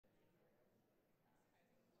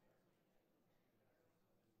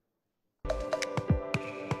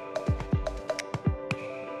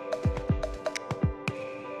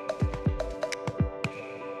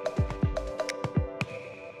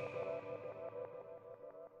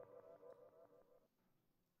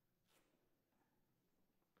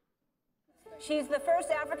She's the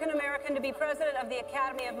first African-American to be president of the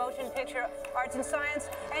Academy of Motion Picture Arts and Science,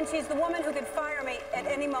 and she's the woman who could fire me at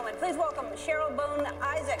any moment. Please welcome Cheryl Boone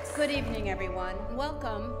Isaacs. Good evening, everyone.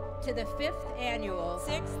 Welcome to the 6th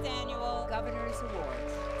annual Governor's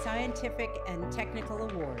Awards, Scientific and Technical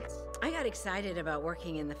Awards. I got excited about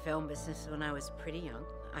working in the film business when I was pretty young.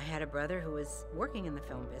 I had a brother who was working in the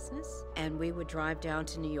film business, and we would drive down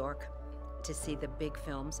to New York to see the big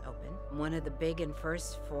films open. One of the big and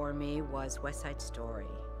first for me was West Side Story,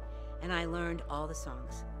 and I learned all the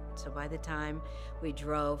songs. So by the time we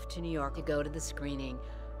drove to New York to go to the screening,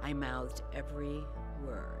 I mouthed every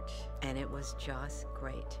word, and it was just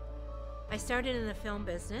great. I started in the film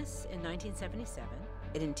business in 1977.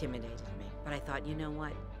 It intimidated me, but I thought, you know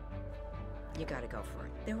what? You gotta go for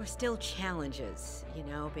it. There were still challenges, you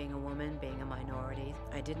know, being a woman, being a minority.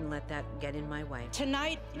 I didn't let that get in my way.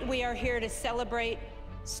 Tonight, we are here to celebrate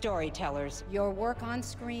storytellers. Your work on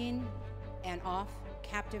screen and off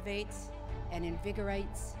captivates and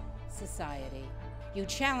invigorates society. You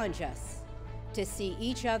challenge us to see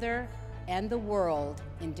each other and the world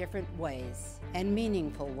in different ways and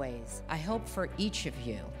meaningful ways. I hope for each of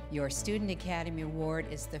you, your Student Academy Award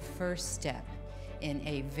is the first step in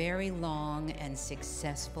a very long and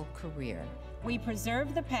successful career. We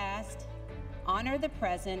preserve the past, honor the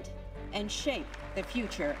present, and shape the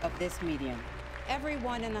future of this medium.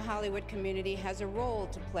 Everyone in the Hollywood community has a role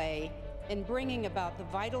to play in bringing about the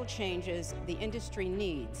vital changes the industry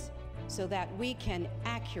needs so that we can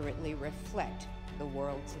accurately reflect the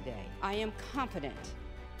world today. I am confident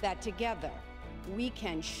that together we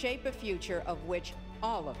can shape a future of which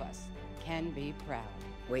all of us can be proud.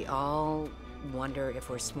 We all wonder if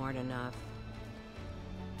we're smart enough,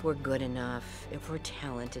 if we're good enough, if we're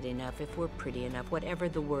talented enough, if we're pretty enough, whatever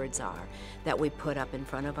the words are that we put up in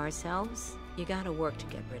front of ourselves. You gotta work to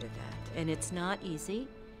get rid of that. And it's not easy.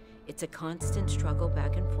 It's a constant struggle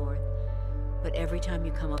back and forth. But every time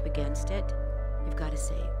you come up against it, you've gotta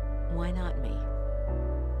say, why not me?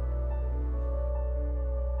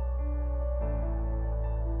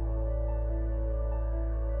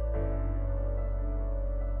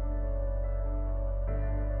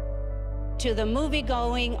 To the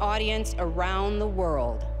movie-going audience around the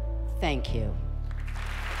world, thank you.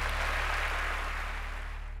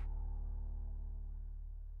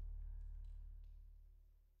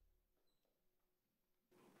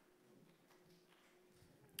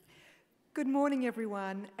 Good morning,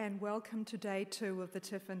 everyone, and welcome to Day 2 of the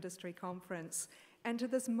TIFF Industry Conference and to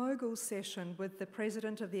this Moguls session with the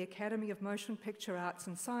President of the Academy of Motion Picture Arts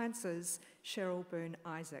and Sciences, Cheryl Boone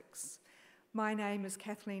Isaacs. My name is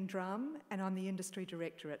Kathleen Drum, and I'm the Industry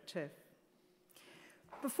Director at TIFF.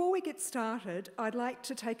 Before we get started, I'd like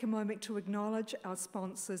to take a moment to acknowledge our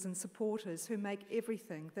sponsors and supporters who make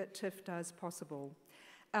everything that TIFF does possible.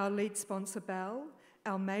 Our lead sponsor, Bell,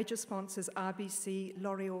 our major sponsors, RBC,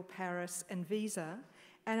 L'Oréal Paris, and Visa,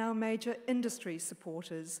 and our major industry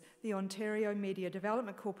supporters, the Ontario Media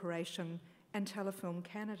Development Corporation and Telefilm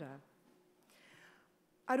Canada.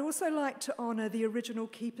 I'd also like to honour the original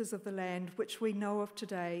keepers of the land which we know of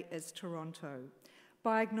today as Toronto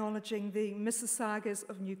by acknowledging the Mississaugas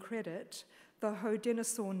of New Credit, the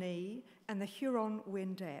Haudenosaunee and the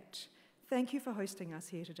Huron-Wendat. Thank you for hosting us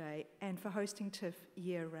here today and for hosting TIFF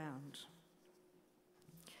year-round.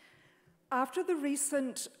 After the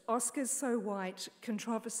recent Oscars So White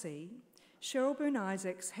controversy, Cheryl Boone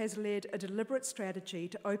Isaacs has led a deliberate strategy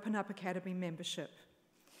to open up Academy membership.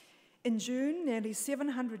 In June, nearly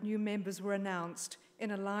 700 new members were announced in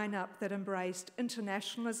a lineup that embraced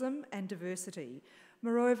internationalism and diversity.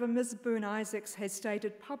 Moreover, Ms. Boone Isaacs has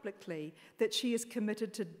stated publicly that she is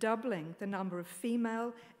committed to doubling the number of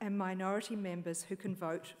female and minority members who can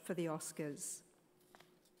vote for the Oscars.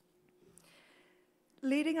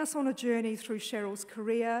 Leading us on a journey through Cheryl's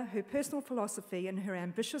career, her personal philosophy, and her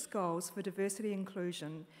ambitious goals for diversity and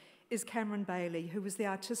inclusion is Cameron Bailey, who was the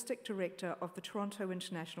artistic director of the Toronto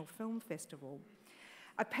International Film Festival.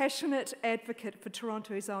 A passionate advocate for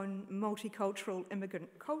Toronto's own multicultural immigrant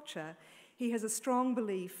culture, he has a strong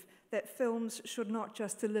belief that films should not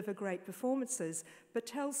just deliver great performances, but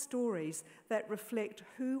tell stories that reflect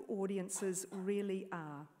who audiences really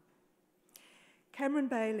are. Cameron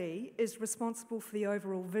Bailey is responsible for the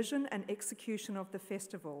overall vision and execution of the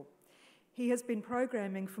festival. He has been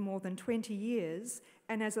programming for more than 20 years,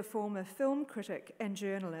 and as a former film critic and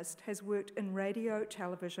journalist, has worked in radio,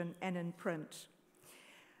 television, and in print.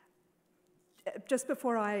 Just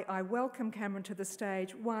before I welcome Cameron to the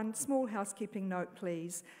stage, one small housekeeping note,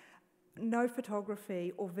 please. No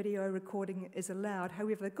photography or video recording is allowed.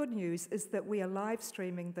 However, the good news is that we are live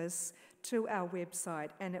streaming this to our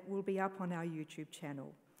website, and it will be up on our YouTube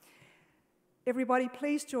channel. Everybody,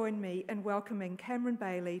 please join me in welcoming Cameron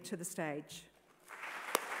Bailey to the stage.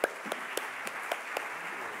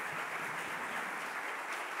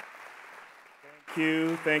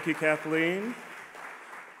 Thank you, Kathleen.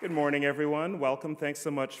 Good morning, everyone. Welcome. Thanks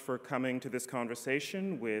so much for coming to this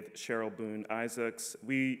conversation with Cheryl Boone Isaacs.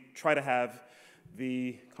 We try to have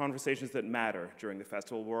the conversations that matter during the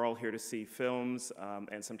festival. We're all here to see films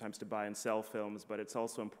and sometimes to buy and sell films, but it's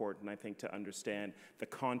also important, I think, to understand the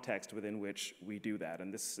context within which we do that,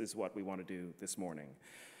 and this is what we want to do this morning.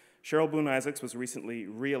 Cheryl Boone Isaacs was recently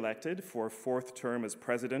re-elected for a 4th term as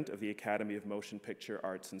president of the Academy of Motion Picture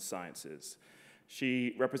Arts and Sciences.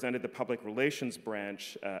 She represented the public relations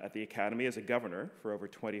branch at the Academy as a governor for over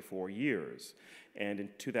 24 years. And in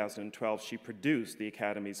 2012, she produced the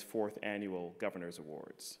Academy's 4th annual Governor's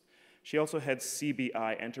Awards. She also heads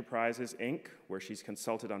CBI Enterprises, Inc., where she's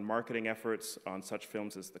consulted on marketing efforts on such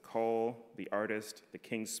films as The Call, The Artist, The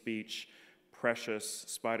King's Speech, Precious,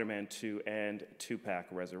 Spider-Man 2, and Tupac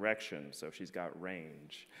Resurrection, so she's got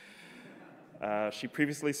range. She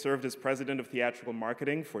previously served as president of theatrical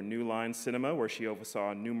marketing for New Line Cinema, where she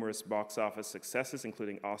oversaw numerous box office successes,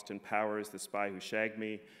 including Austin Powers, The Spy Who Shagged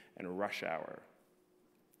Me, and Rush Hour.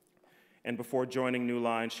 And before joining New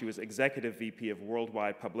Line, she was executive VP of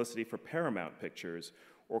worldwide publicity for Paramount Pictures,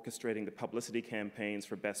 orchestrating the publicity campaigns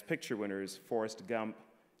for Best Picture winners Forrest Gump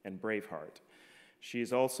and Braveheart. She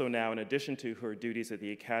is also now, in addition to her duties at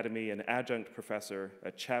the Academy, an adjunct professor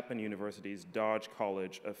at Chapman University's Dodge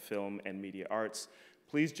College of Film and Media Arts.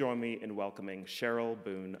 Please join me in welcoming Cheryl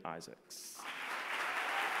Boone Isaacs.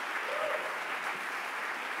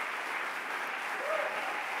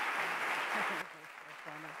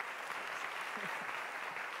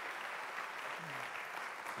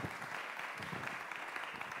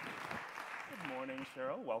 Good morning,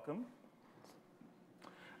 Cheryl. Welcome.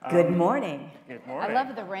 Good morning. Good morning. I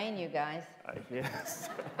love the rain, you guys. Yes.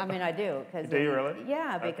 I mean, I do. Do you really?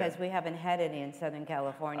 Yeah, because Okay. we haven't had any in Southern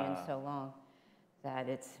California in so long that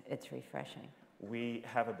it's refreshing. We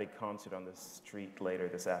have a big concert on the street later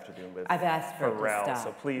this afternoon with I've asked for it to Pharrell, stop.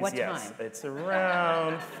 so please, What yes, time? it's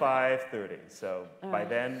around 5:30. So by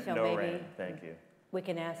then, so no maybe- rain. Thank you. We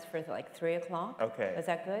can ask for like 3 o'clock? Okay. Is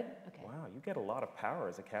that good? Okay. Wow, you get a lot of power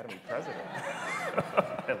as Academy President.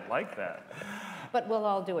 I like that. But we'll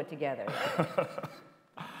all do it together.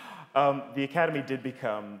 The Academy did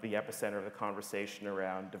become the epicenter of the conversation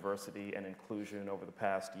around diversity and inclusion over the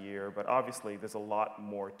past year, but obviously there's a lot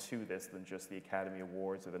more to this than just the Academy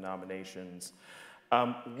Awards or the nominations.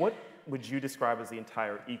 What would you describe as the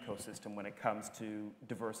entire ecosystem when it comes to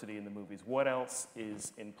diversity in the movies? What else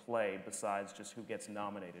is in play besides just who gets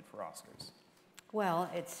nominated for Oscars? Well,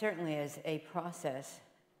 it certainly is a process.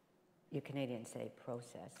 You Canadians say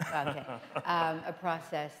process. Okay. A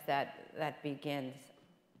process that begins,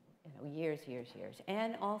 years,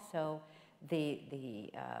 and also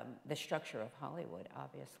the structure of Hollywood.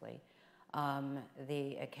 Obviously,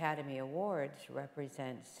 the Academy Awards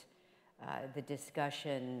represents the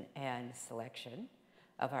discussion and selection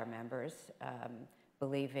of our members,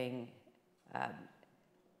 believing.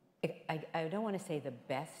 I don't want to say the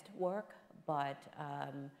best work, but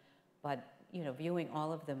viewing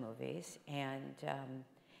all of the movies and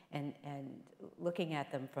looking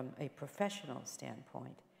at them from a professional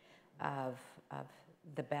standpoint of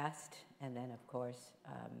the best, and then of course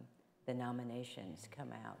the nominations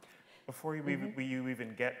come out. Before you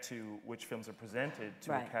even get to which films are presented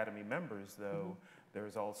to Academy members, though,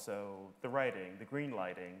 there's also the writing, the green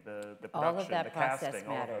lighting, the production, all of that the process casting,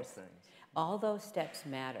 matters. all of those things. All those steps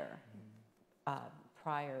matter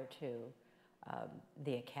prior to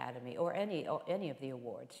the Academy, or any of the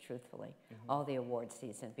awards, truthfully, all the award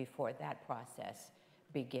season before that process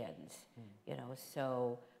begins.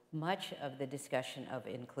 So much of the discussion of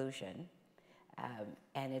inclusion,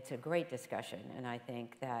 and it's a great discussion, and I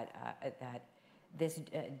think that this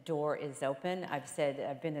door is open.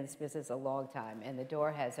 I've been in this business a long time, and the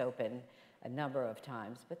door has opened a number of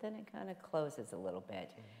times, but then it kind of closes a little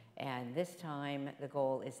bit. And this time, the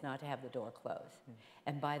goal is not to have the door close.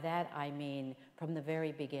 And by that, I mean from the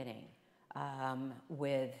very beginning,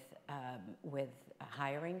 with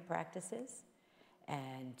hiring practices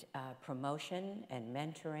and promotion and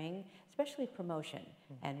mentoring, especially promotion,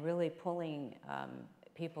 and really pulling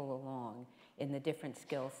people along in the different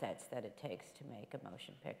skill sets that it takes to make a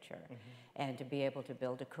motion picture and to be able to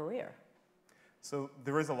build a career. So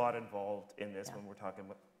there is a lot involved in this when we're talking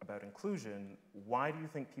about inclusion. Why do you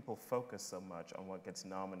think people focus so much on what gets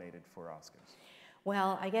nominated for Oscars?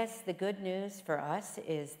 Well, I guess the good news for us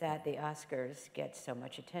is that the Oscars get so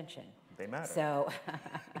much attention. They matter. So,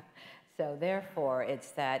 so therefore,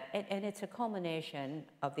 it's that, and it's a culmination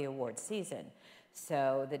of the award season.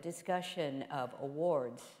 So the discussion of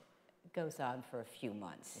awards goes on for a few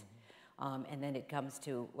months. And then it comes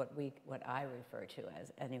to what I refer to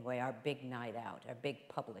as, anyway, our big night out, our big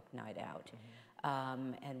public night out.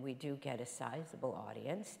 And we do get a sizable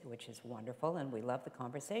audience, which is wonderful, and we love the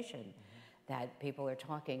conversation that people are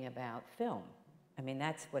talking about film. I mean,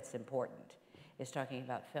 that's what's important, is talking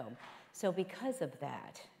about film. So because of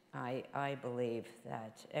that, I believe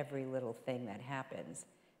that every little thing that happens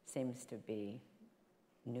seems to be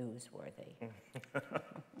newsworthy.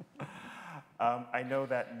 I know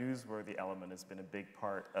that newsworthy element has been a big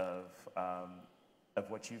part of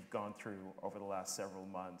what you've gone through over the last several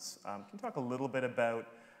months. Can you talk a little bit about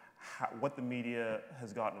what the media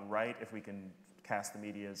has gotten right, if we can cast the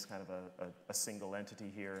media as kind of a single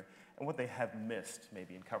entity here, and what they have missed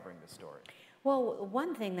maybe in covering this story? Well,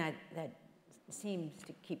 one thing that seems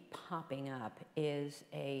to keep popping up is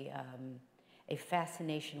a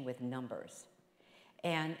fascination with numbers.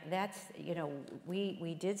 And that's, you know,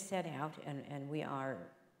 we did set out, and we are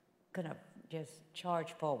going to just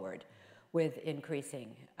charge forward with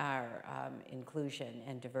increasing our inclusion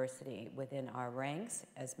and diversity within our ranks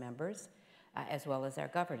as members, as well as our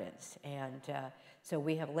governance. And so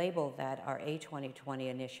we have labeled that our A2020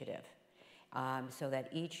 initiative, so that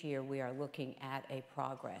each year we are looking at a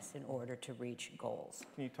progress in order to reach goals.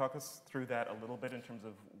 Can you talk us through that a little bit in terms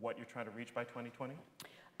of what you're trying to reach by 2020?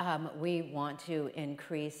 We want to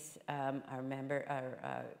increase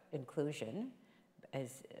our inclusion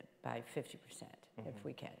by 50%, if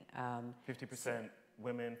we can. 50%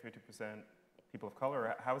 women, 50% people of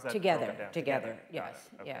color. How is that together? Broken down? Together, yes,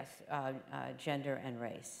 Okay. yes. Gender and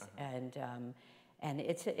race, and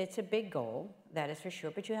it's a big goal, that is for sure.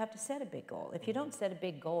 But you have to set a big goal. If you don't set a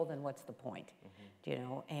big goal, then what's the point? You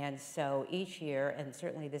know. And so each year, and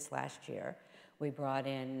certainly this last year, we brought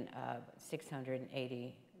in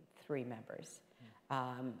 683 members.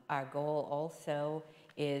 Our goal also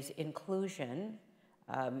is inclusion,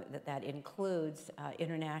 that includes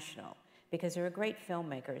international, because there are great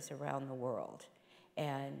filmmakers around the world.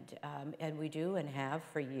 And we do and have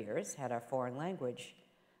for years had our foreign language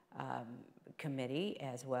committee,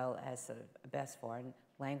 as well as a best foreign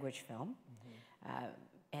language film.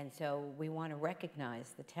 And so we want to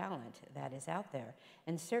recognize the talent that is out there.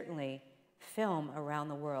 And certainly film around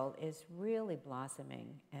the world is really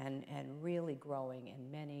blossoming and really growing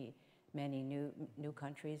in many new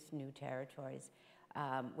countries, new territories,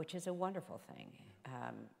 which is a wonderful thing.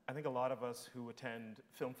 I think a lot of us who attend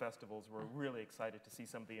film festivals were really excited to see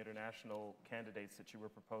some of the international candidates that you were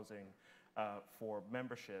proposing for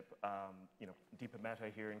membership. You know, Deepa Mehta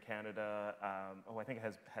here in Canada, who I think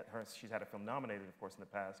she's had a film nominated, of course, in the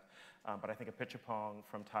past, but I think a Pitchapong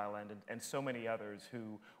from Thailand, and so many others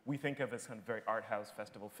who we think of as kind of very art house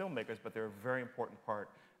festival filmmakers, but they're a very important part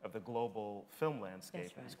of the global film landscape.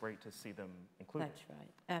 That's right. It's great to see them included. That's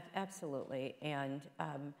right, absolutely, and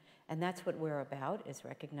that's what we're about, is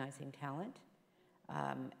recognizing talent,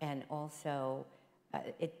 and also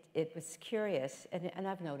it was curious, and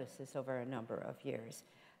I've noticed this over a number of years,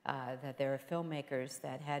 that there are filmmakers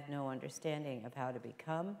that had no understanding of how to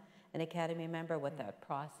become an Academy member, what that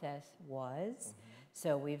process was.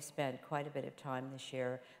 So we've spent quite a bit of time this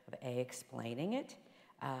year of explaining it,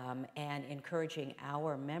 and encouraging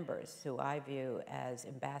our members, who I view as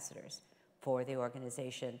ambassadors for the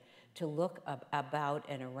organization, to look about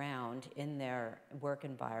and around in their work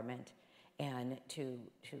environment, and to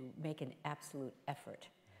make an absolute effort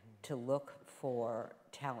to look for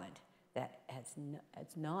talent that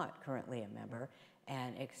is not currently a member,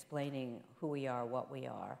 and explaining who we are, what we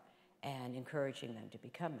are, and encouraging them to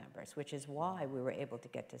become members, which is why we were able to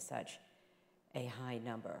get to such a high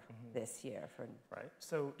number this year. Right.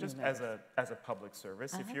 So just as a public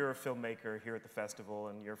service, if you're a filmmaker here at the festival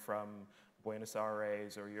and you're from Buenos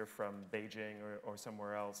Aires or you're from Beijing or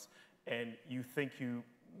somewhere else, and you think you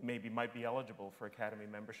maybe might be eligible for Academy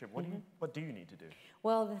membership, what do you need to do?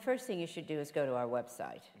 Well, the first thing you should do is go to our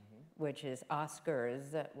website, which is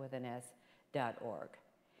oscars.org.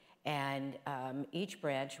 And each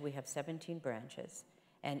branch, we have 17 branches,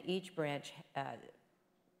 and each branch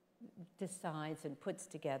decides and puts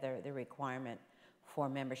together the requirement for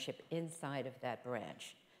membership inside of that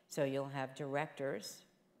branch. So you'll have directors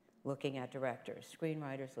looking at directors,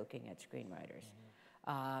 screenwriters looking at screenwriters,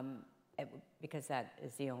 because that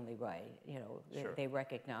is the only way, you know, they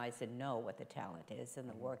recognize and know what the talent is and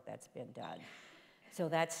the work that's been done. So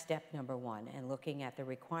that's step number one, and looking at the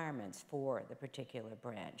requirements for the particular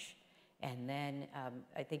branch. And then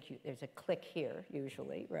I think there's a click here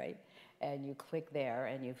usually, right? And you click there,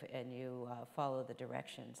 and you follow the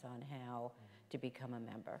directions on how to become a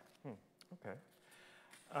member. Okay.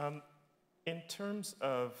 In terms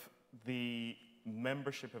of the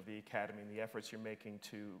membership of the Academy and the efforts you're making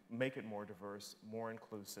to make it more diverse, more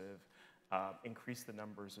inclusive, increase the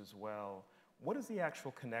numbers as well, what is the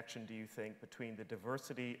actual connection, do you think, between the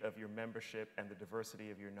diversity of your membership and the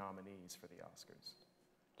diversity of your nominees for the Oscars?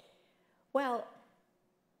 Well,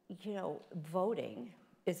 you know, voting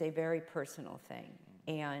is a very personal thing,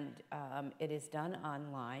 and it is done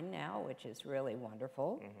online now, which is really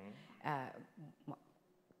wonderful.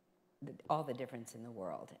 All the difference in the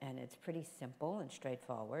world, and it's pretty simple and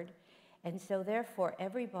straightforward, and so therefore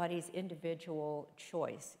everybody's individual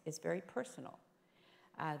choice is very personal.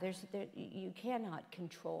 You cannot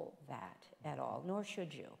control that at all, nor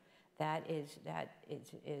should you. That is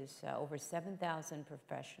over 7,000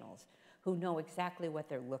 professionals who know exactly what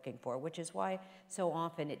they're looking for, which is why so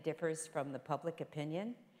often it differs from the public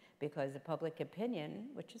opinion, because the public opinion,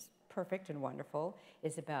 which is perfect and wonderful,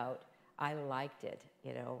 is about, I liked it,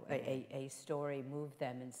 you know, a story moved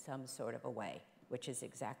them in some sort of a way, which is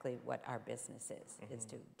exactly what our business is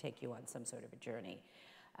to take you on some sort of a journey.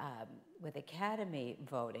 With Academy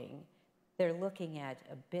voting, they're looking at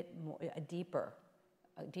a bit more, a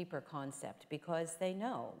deeper concept, because they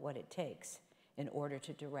know what it takes in order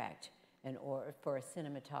to direct, or for a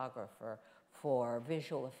cinematographer, for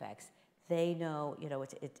visual effects. They know, you know,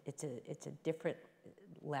 it's a different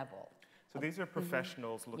level. So these are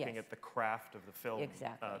professionals looking Yes. at the craft of the film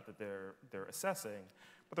Exactly. that they're assessing,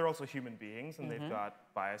 but they're also human beings, and they've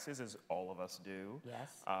got biases, as all of us do.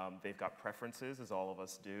 Yes. They've got preferences, as all of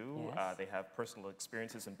us do. Yes. They have personal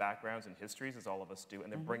experiences and backgrounds and histories, as all of us do,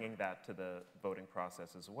 and they're bringing that to the voting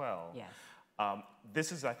process as well. Yes.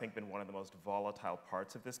 This has, I think, been one of the most volatile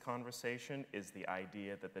parts of this conversation, is the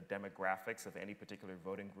idea that the demographics of any particular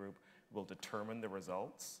voting group will determine the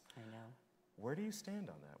results. I know. Where do you stand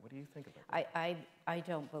on that? What do you think about that? I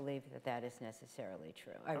don't believe that that is necessarily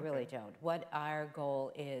true. I really don't. What our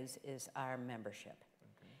goal is our membership.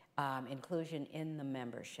 Inclusion in the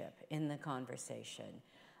membership, in the conversation,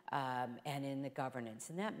 and in the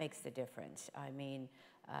governance, and that makes the difference. I mean,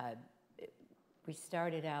 we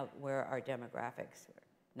started out where our demographics were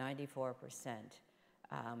 94%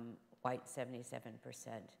 white, 77%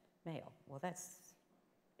 male. Well, that's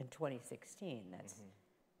in 2016. That's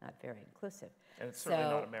not very inclusive. And it's certainly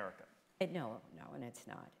not America. No, and it's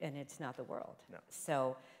not. And it's not the world. No.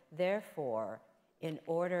 So therefore, in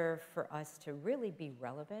order for us to really be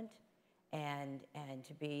relevant and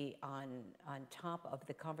to be on top of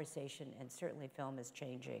the conversation, and certainly film is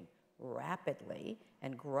changing rapidly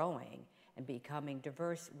and growing and becoming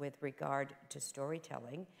diverse with regard to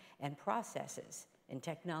storytelling and processes in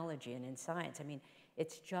technology and in science. I mean,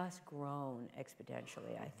 it's just grown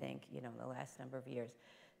exponentially, I think, you know, in the last number of years.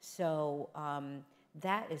 So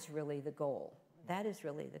that is really the goal. That is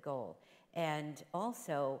really the goal. And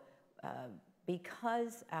also,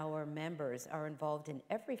 because our members are involved in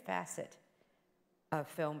every facet of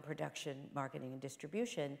film production, marketing, and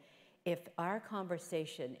distribution, if our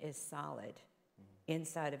conversation is solid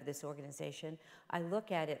inside of this organization, I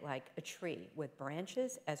look at it like a tree with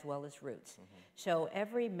branches as well as roots. So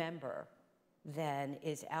every member then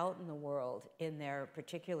is out in the world in their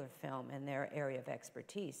particular film and their area of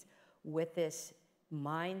expertise with this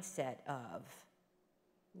mindset of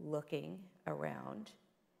looking around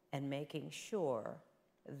and making sure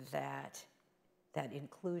that that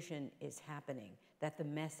inclusion is happening, that the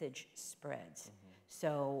message spreads.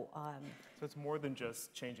 So it's more than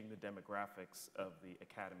just changing the demographics of the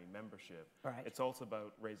Academy membership. Right. It's also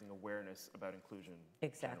about raising awareness about inclusion.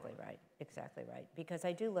 Exactly right, exactly right. Because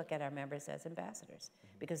I do look at our members as ambassadors,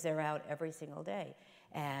 because they're out every single day.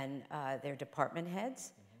 And they're department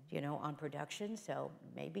heads, you know, on production. So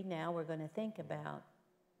maybe now we're going to think about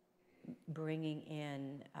bringing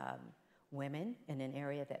in women in an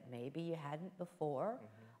area that maybe you hadn't before,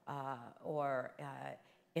 or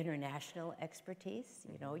international expertise.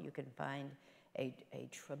 You know, you can find a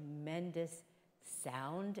tremendous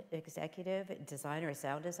sound executive, designer, a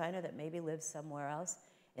sound designer that maybe lives somewhere else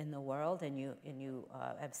in the world, and you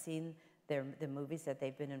have seen the movies that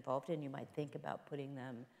they've been involved in. You might think about putting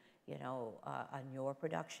them, you know, on your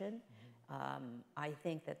production. I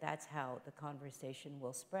think that that's how the conversation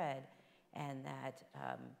will spread, and that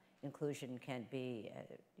inclusion can be,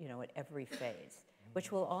 you know, at every phase,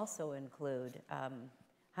 which will also include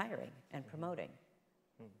hiring and promoting.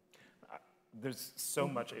 there's so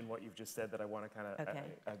much in what you've just said that I want to kind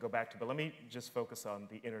of go back to, but let me just focus on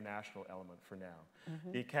the international element for now.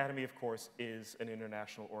 The Academy, of course, is an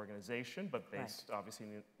international organization, but based obviously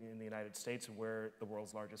in the United States, where the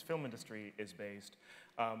world's largest film industry is based.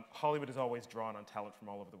 Hollywood has always drawn on talent from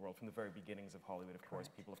all over the world, from the very beginnings of Hollywood, of course.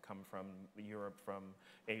 People have come from Europe, from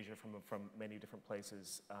Asia, from many different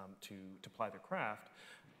places to ply their craft.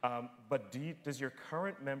 But does your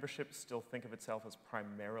current membership still think of itself as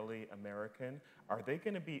primarily American? Are they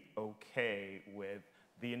going to be okay with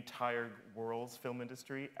the entire world's film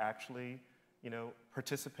industry actually,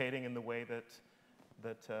 participating in the way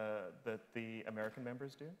that the American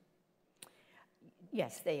members do?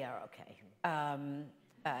 Yes, they are okay.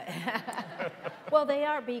 Well, they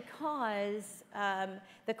are because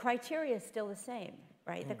the criteria is still the same,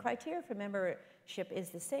 right? The criteria for membership is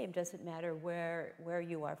the same. Doesn't matter where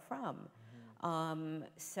you are from.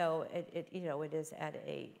 So it is at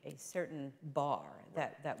a certain bar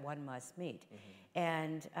that one must meet.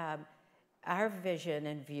 And our vision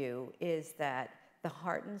and view is that the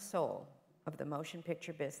heart and soul of the motion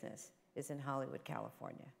picture business is in Hollywood,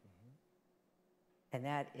 California. And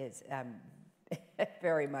that is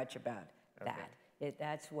very much about that.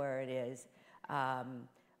 That's where it is.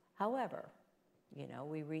 However,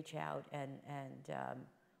 we reach out and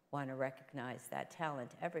want to recognize that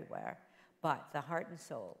talent everywhere. But the heart and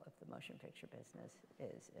soul of the motion picture business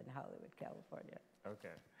is in Hollywood, California.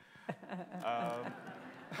 Okay.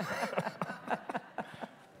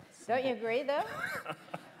 Don't you agree, though?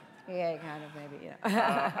 Yeah, kind of, maybe,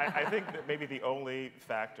 I think that maybe the only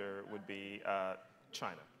factor would be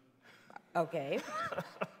China. Okay.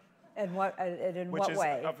 And in what way? Which is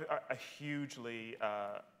a hugely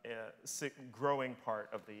growing part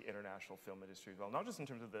of the international film industry as well. Not just in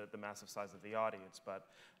terms of the massive size of the audience, but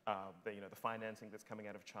the financing that's coming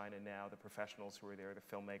out of China now, the professionals who are there, the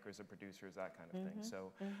filmmakers, the producers, that kind of thing.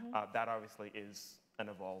 So that obviously is an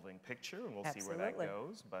evolving picture, and we'll see where that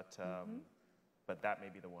goes. But that may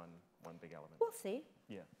be the one big element. We'll see.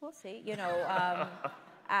 Yeah. We'll see.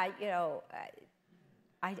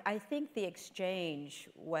 I think the exchange,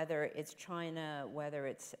 whether it's China, whether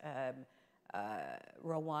it's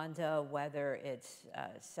Rwanda, whether it's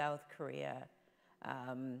South Korea,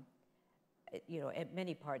 at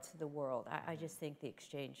many parts of the world, I just think the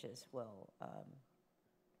exchanges will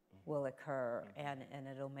occur, and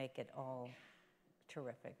it'll make it all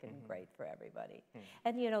terrific and great for everybody.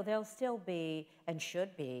 And there'll still be and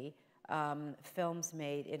should be films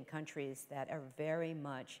made in countries that are very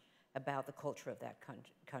much about the culture of that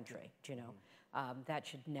country. That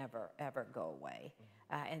should never ever go away.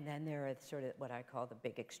 And then there are sort of what I call the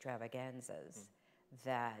big extravaganzas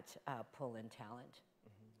that pull in talent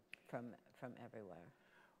from everywhere.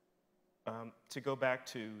 To go back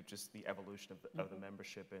to just the evolution of the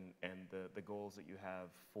membership and the goals that you have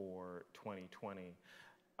for 2020,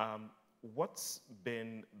 what's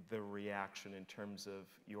been the reaction in terms of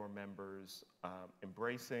your members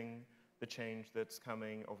embracing the change that's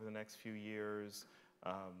coming over the next few years,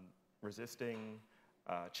 resisting,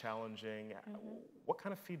 challenging? What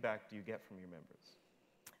kind of feedback do you get from your members?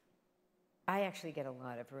 I actually get a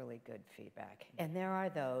lot of really good feedback. And there are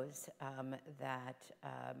those that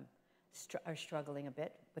are struggling a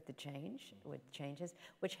bit with the changes,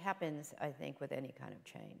 which happens, I think, with any kind of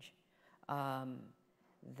change.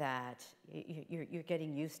 That you're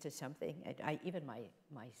getting used to something. Even my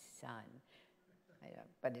son,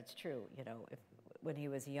 but it's true, when he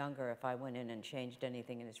was younger, if I went in and changed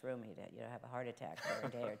anything in his room, he'd have a heart attack for a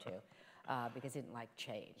day or two because he didn't like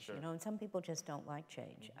change. And some people just don't like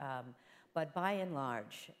change. But by and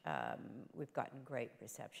large, we've gotten great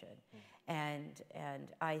reception. And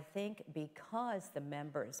I think because the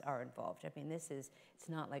members are involved, it's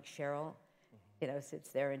not like Cheryl,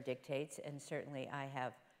 sits there and dictates, and certainly I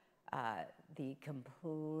have the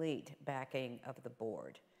complete backing of the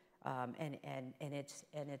board. And it's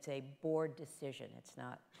a board decision. It's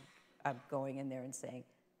not I'm going in there and saying,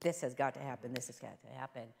 this has got to happen, this has got to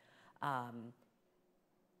happen.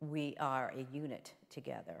 We are a unit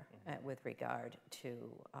together with regard to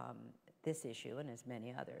this issue and as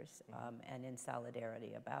many others, and in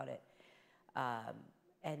solidarity about it.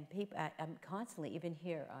 And people, I'm constantly, even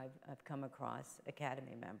here, I've come across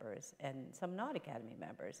Academy members and some not Academy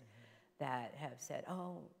members that have said,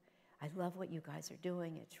 oh, I love what you guys are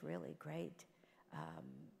doing. It's really great.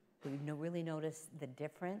 We really notice the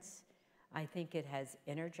difference. I think it has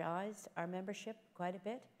energized our membership quite a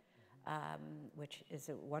bit, which is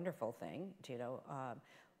a wonderful thing,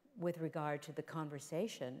 with regard to the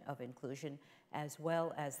conversation of inclusion as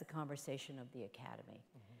well as the conversation of the Academy.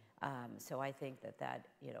 So I think that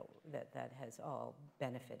has all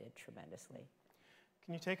benefited tremendously.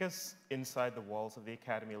 Can you take us inside the walls of the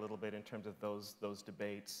Academy a little bit in terms of those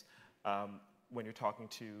debates? When you're talking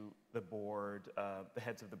to the board, the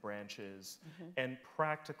heads of the branches, and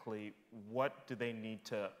practically, what do they need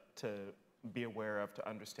to be aware of, to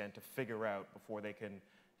understand, to figure out before they can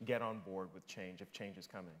get on board with change, if change is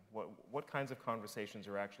coming? What kinds of conversations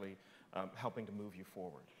are actually helping to move you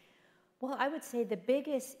forward? Well, I would say the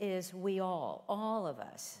biggest is we all of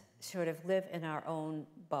us, sort of live in our own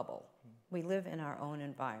bubble. We live in our own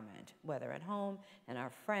environment, whether at home, and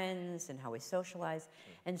our friends, and how we socialize.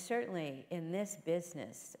 And certainly in this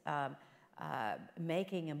business,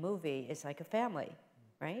 making a movie is like a family,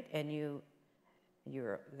 right? And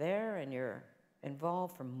you're there and you're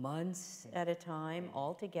involved for months at a time,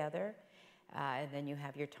 all together. And then you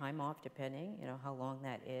have your time off, depending, how long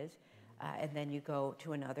that is. And then you go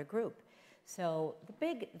to another group. So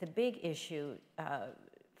the big issue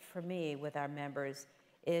for me with our members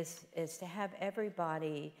is to have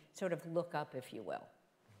everybody sort of look up, if you will.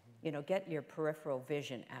 Get your peripheral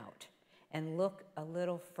vision out and look a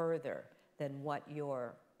little further than what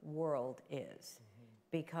your world is.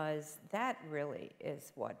 Because that really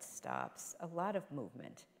is what stops a lot of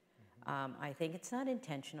movement. I think it's not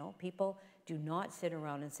intentional. People do not sit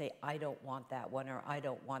around and say, I don't want that one, or I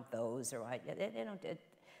don't want those, or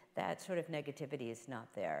that sort of negativity is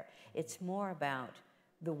not there. It's more about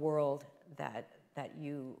the world that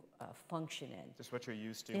you function in. Just what you're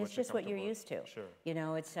used to. It's just what you're used to. Sure.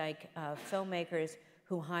 It's like filmmakers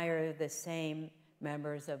who hire the same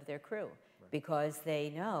members of their crew, because they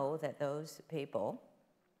know that those people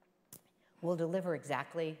will deliver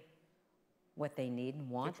exactly what they need and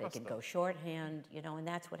want. They can go shorthand, and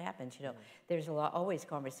that's what happens. There's always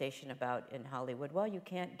conversation about in Hollywood. Well, you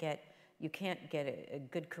can't get a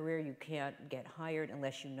good career. You can't get hired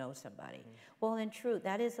unless you know somebody. Well, in truth,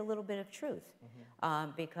 that is a little bit of truth,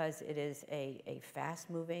 because it is a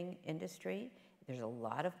fast-moving industry. There's a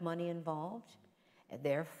lot of money involved, and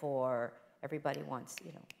therefore everybody wants,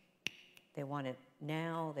 they want it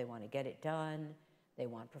now. They want to get it done. They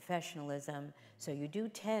want professionalism. So you do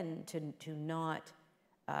tend to not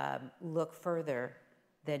look further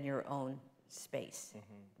than your own space,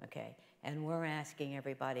 okay? And we're asking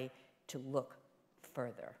everybody to look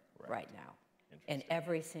further right now in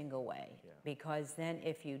every single way. Because then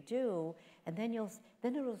if you do, and then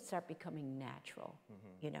it'll start becoming natural,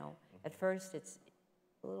 At first it's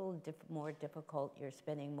a little more difficult. You're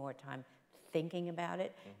spending more time thinking about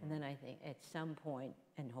it, and then I think at some point,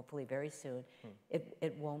 and hopefully very soon,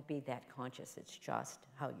 it won't be that conscious. It's just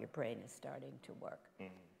how your brain is starting to work.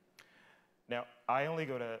 Now, I only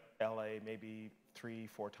go to LA maybe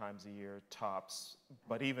 3-4 times a year tops,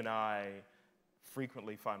 but even I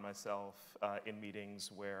frequently find myself in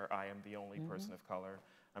meetings where I am the only person of color.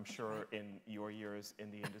 I'm sure in your years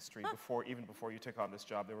in the industry, even before you took on this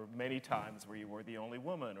job, there were many times where you were the only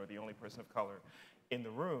woman or the only person of color in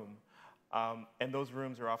the room. And those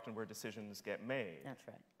rooms are often where decisions get made. That's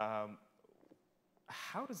right.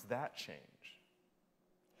 How does that change?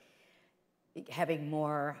 Having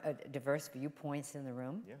more diverse viewpoints in the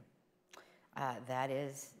room. Yeah. That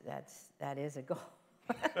is a goal.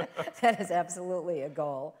 That is absolutely a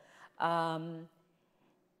goal.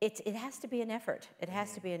 It has to be an effort. It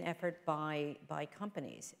has to be an effort by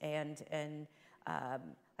companies. And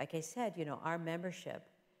like I said, our membership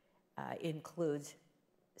includes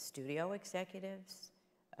studio executives,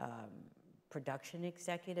 production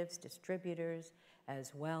executives, distributors,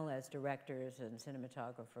 as well as directors and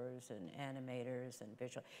cinematographers and animators and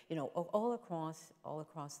visual, all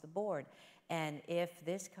across the board. And if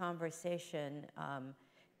this conversation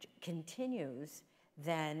continues,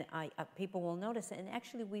 then people will notice. And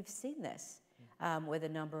actually, we've seen this with a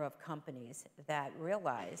number of companies that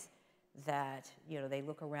realize that they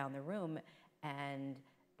look around the room and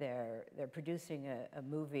they're producing a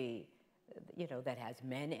movie, that has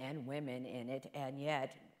men and women in it, and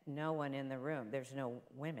yet no one in the room. There's no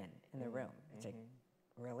women in the room. It's like,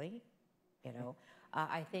 really?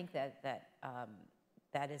 I think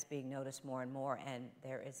that is being noticed more and more, and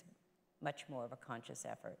there is much more of a conscious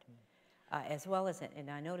effort, as well as, and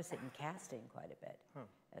I notice it in casting quite a bit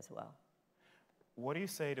as well. What do you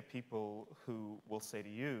say to people who will say to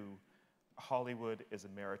you, Hollywood is a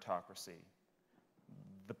meritocracy?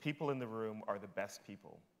 The people in the room are the best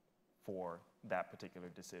people for that particular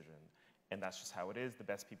decision. And that's just how it is. The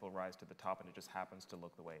best people rise to the top, and it just happens to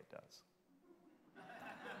look the way it does.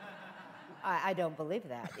 I don't believe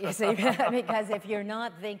that, you see, because if you're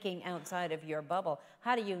not thinking outside of your bubble,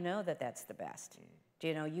 how do you know that that's the best?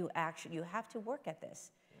 You have to work at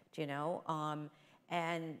this,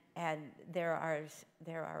 and there are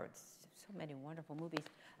so many wonderful movies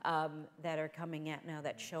that are coming out now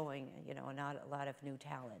that's showing, you know, not a lot of new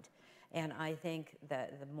talent. And I think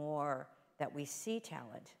that the more that we see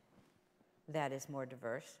talent that is more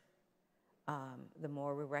diverse, the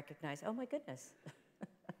more we recognize, oh my goodness,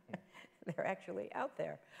 they're actually out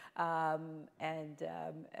there. And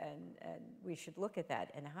we should look at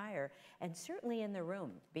that and hire, and certainly in the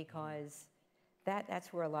room, because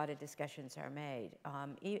that's where a lot of discussions are made.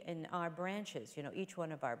 In our branches, you know, each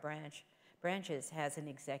one of our branches has an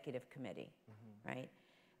executive committee, right?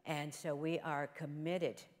 And so we are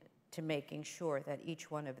committed to making sure that each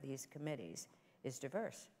one of these committees is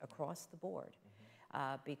diverse across the board,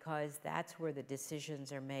 because that's where the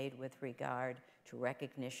decisions are made with regard to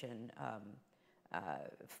recognition,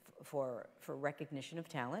 for recognition of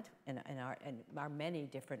talent in our many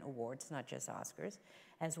different awards, not just Oscars,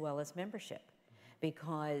 as well as membership.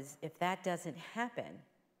 Because if that doesn't happen,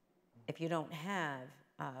 if you don't have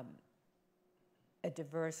a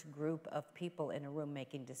diverse group of people in a room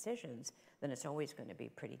making decisions, then it's always going to be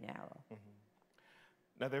pretty narrow.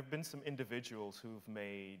 Now, there have been some individuals who've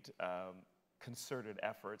made concerted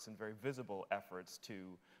efforts and very visible efforts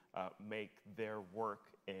to make their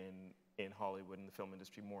work in Hollywood and the film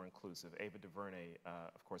industry more inclusive. Ava DuVernay,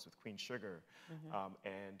 of course, with Queen Sugar,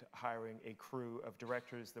 and hiring a crew of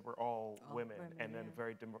directors that were all women, and then a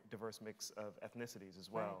very diverse mix of ethnicities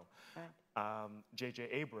as well. Right. J.J.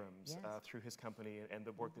 Abrams, through his company and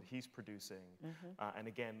the work that he's producing, and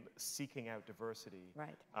again, seeking out diversity.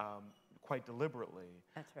 Right. Quite deliberately.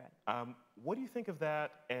 That's right. What do you think of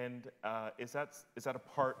that, and is that a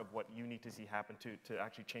part of what you need to see happen to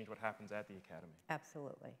actually change what happens at the Academy?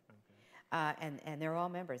 Absolutely. Okay. And they're all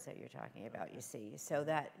members that you're talking about, you see. So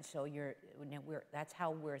that's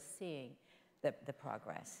how we're seeing the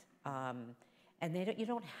progress. And you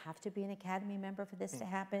don't have to be an Academy member for this to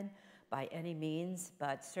happen by any means,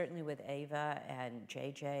 but certainly with Ava and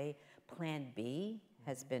JJ, Plan B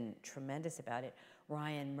has been tremendous about it.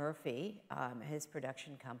 Ryan Murphy, his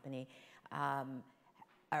production company,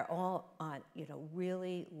 are all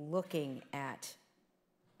really looking at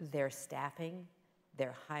their staffing,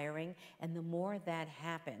 their hiring, and the more that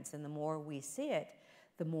happens and the more we see it,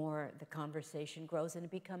 the more the conversation grows, and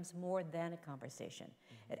it becomes more than a conversation.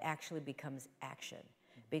 It actually becomes action,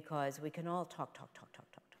 because we can all talk,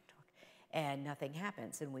 and nothing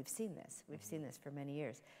happens, and we've seen this. We've seen this for many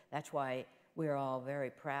years. That's why we're all very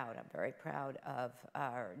proud. I'm very proud of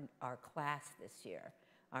our class this year,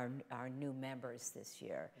 our new members this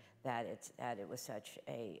year, that it was such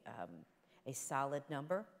a solid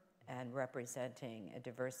number and representing a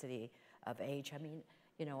diversity of age. I mean,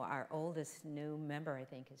 you know, our oldest new member, I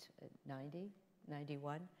think, is 90,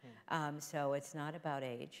 91. So it's not about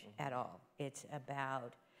age at all. It's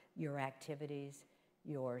about your activities,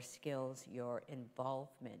 your skills, your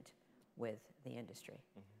involvement with the industry.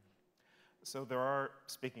 So there are,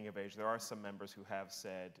 speaking of age, there are some members who have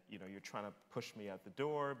said, you know, you're trying to push me out the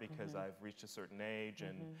door because I've reached a certain age,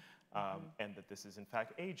 and that this is in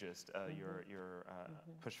fact ageist, your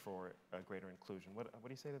push for greater inclusion. What do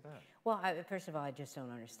you say to that? Well, first of all, I just don't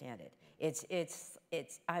understand it.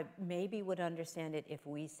 I maybe would understand it if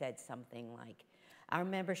we said something like, our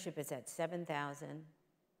membership is at 7,000.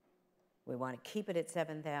 We want to keep it at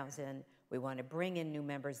 7,000. We want to bring in new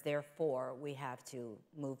members, therefore we have to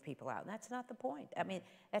move people out. And that's not the point. I mean,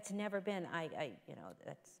 that's never been,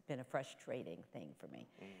 that's been a frustrating thing for me,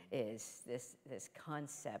 is this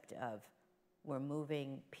concept of we're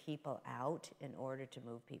moving people out in order to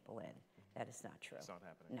move people in. That is not true. It's not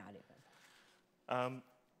happening. Not even.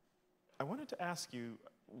 I wanted to ask you,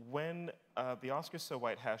 when the Oscars So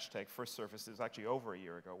White hashtag first surfaced, it was actually over a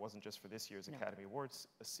year ago. It wasn't just for this year's Academy Awards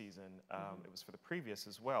season. It was for the previous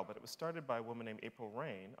as well. But it was started by a woman named April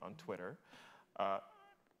Rain on Twitter.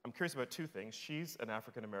 I'm curious about two things. She's an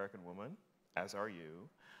African-American woman, as are you.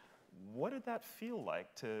 What did that feel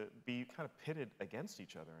like to be kind of pitted against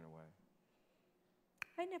each other in a way?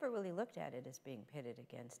 I never really looked at it as being pitted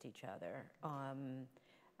against each other.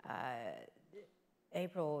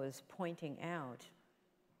 April was pointing out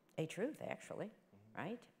a truth, actually,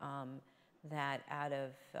 right? That out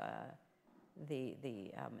of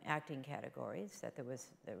the acting categories, that there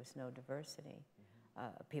was no diversity,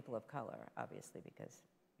 people of color, obviously, because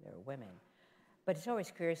there were women. But it's always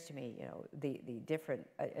curious to me, you know, the different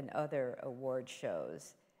in other award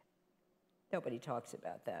shows. Nobody talks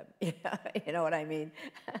about them. You know what I mean?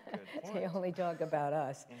 They only talk about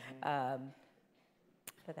us.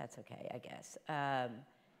 But that's okay, I guess.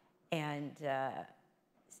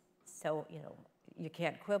 So, you know, you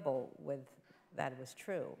can't quibble with that it was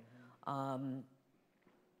true.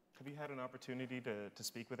 Have you had an opportunity to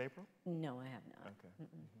speak with April? No, I have not. Okay.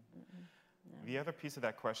 No. The other piece of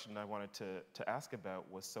that question I wanted to ask about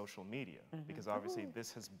was social media, because obviously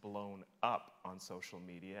this has blown up on social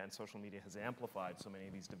media, and social media has amplified so many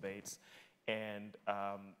of these debates and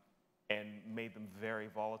made them very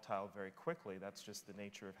volatile very quickly. That's just the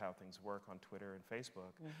nature of how things work on Twitter and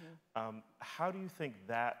Facebook. How do you think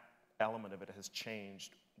that element of it has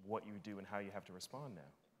changed what you do and how you have to respond now?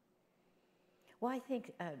 Well, I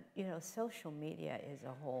think, you know, social media is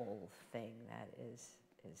a whole thing that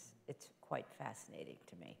it's quite fascinating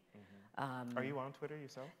to me. Are you on Twitter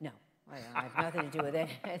yourself? No, I have nothing to do with it.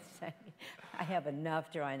 I have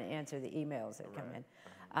enough trying to answer the emails that come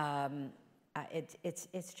in.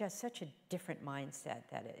 It's just such a different mindset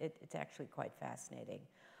that it's actually quite fascinating.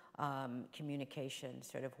 Communication,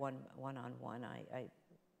 sort of one-on-one.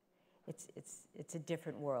 It's a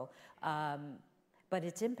different world, but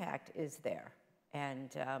its impact is there,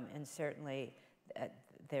 and certainly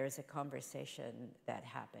there's a conversation that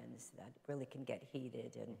happens that really can get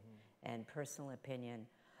heated and personal opinion.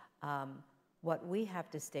 What we have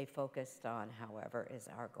to stay focused on, however, is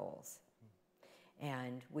our goals.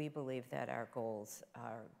 And we believe that our goals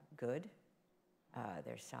are good,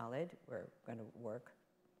 they're solid, we're going to work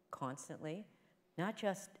constantly, not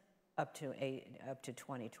just up to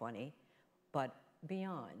 2020, but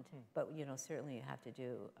beyond. But you know, certainly you have to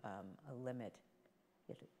do a limit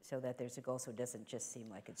so that there's a goal, so it doesn't just seem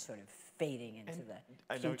like it's sort of fading into the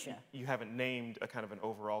future. I know you haven't named a kind of an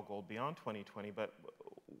overall goal beyond 2020, but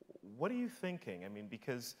what are you thinking? I mean,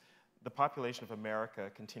 because the population of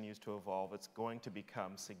America continues to evolve. It's going to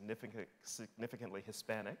become significantly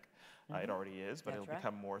Hispanic. It already is, but it'll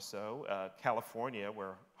become more so. California,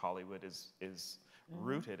 where Hollywood is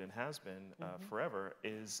rooted and has been forever,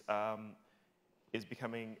 is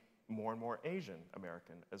becoming more and more Asian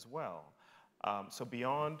American as well. So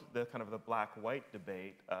beyond the kind of the black-white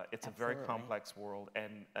debate, it's a very complex world,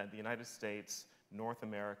 and the United States, North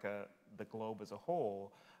America, the globe as a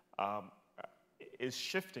whole, is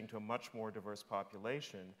shifting to a much more diverse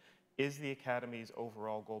population. Is the Academy's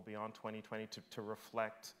overall goal beyond 2020 to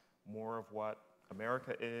reflect more of what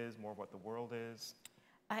America is, more of what the world is?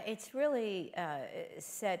 It's really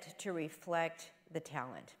set to reflect the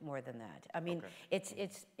talent more than that. I mean,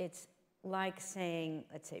 it's like saying,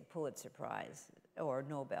 let's say, Pulitzer Prize or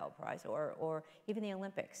Nobel Prize or even the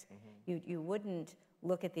Olympics. You wouldn't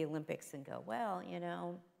look at the Olympics and go, well, you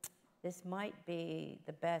know, this might be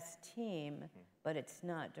the best team, but it's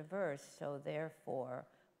not diverse, so therefore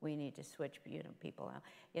we need to switch, you know, people out.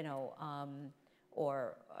 You know,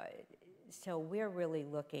 so we're really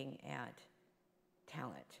looking at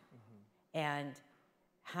talent, and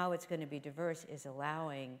how it's going to be diverse is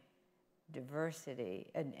allowing diversity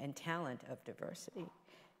and talent of diversity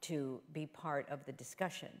to be part of the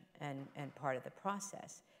discussion and part of the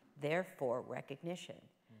process. Therefore, recognition.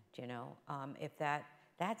 You know, if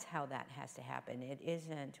that's how that has to happen. It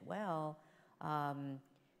isn't, well,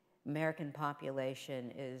 American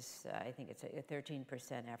population is, I think it's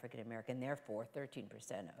 13% African American, therefore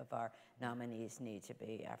 13% of our nominees need to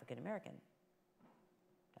be African American.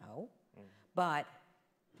 No. But,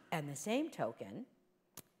 and the same token,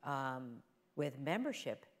 with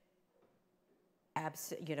membership,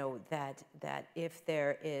 you know, that if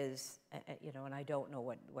there is, you know, and I don't know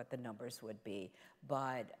what the numbers would be,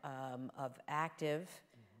 but of active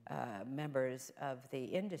members of the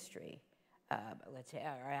industry, let's say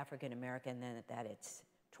are African American, then that it's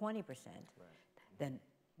 20%, then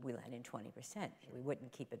we let in 20%. We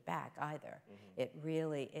wouldn't keep it back either. It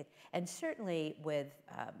really, and certainly with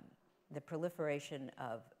the proliferation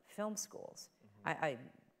of film schools, I'm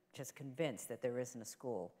just convinced that there isn't a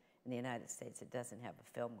school in the United States that doesn't have a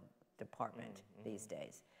film department these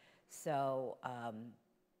days. So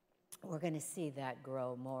we're going to see that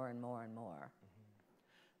grow more and more and more.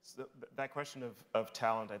 So that question of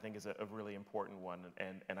talent, I think, is a really important one,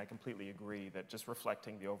 and I completely agree that just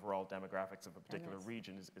reflecting the overall demographics of a particular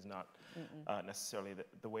region is not necessarily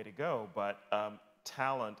the way to go, but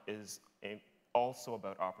talent is also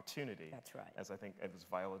about opportunity. That's right. As I think it was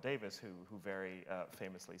Viola Davis who very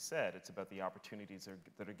famously said, it's about the opportunities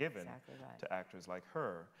that are given to actors like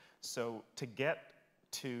her. So to get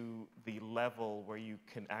to the level where you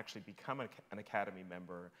can actually become an Academy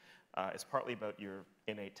member is partly about your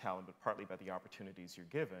innate talent, but partly about the opportunities you're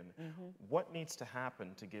given. What needs to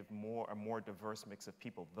happen to give a more diverse mix of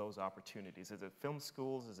people those opportunities? Is it film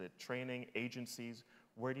schools? Is it training, agencies?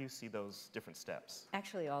 Where do you see those different steps?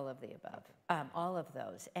 Actually, all of the above, all of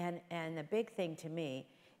those. And the big thing to me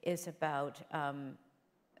is about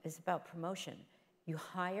promotion. You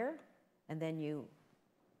hire, and then you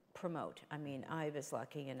promote. I mean, I was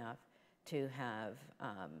lucky enough to have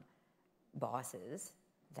bosses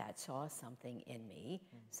that saw something in me,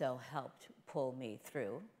 so helped pull me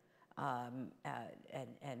through and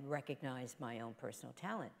recognize my own personal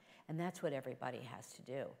talent. And that's what everybody has to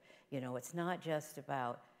do. You know, it's not just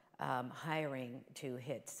about hiring to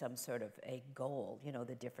hit some sort of a goal, you know,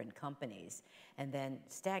 the different companies, and then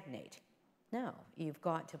stagnate. No, you've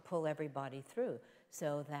got to pull everybody through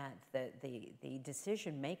so that the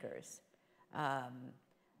decision makers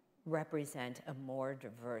represent a more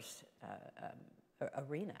diverse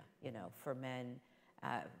arena, you know, for men,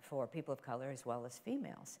 for people of color as well as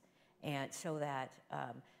females. And so that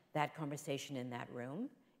that conversation in that room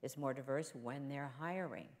is more diverse when they're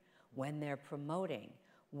hiring, when they're promoting,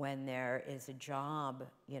 when there is a job,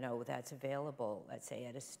 you know, that's available, let's say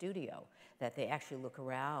at a studio, that they actually look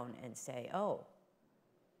around and say, oh,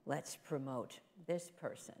 let's promote this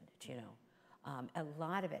person, you know. A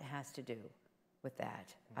lot of it has to do with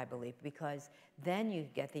that, I believe, because then you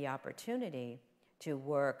get the opportunity to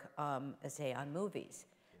work, let's say, on movies,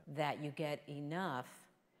 that you get enough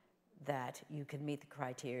that you can meet the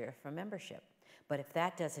criteria for membership. But if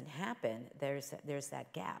that doesn't happen, there's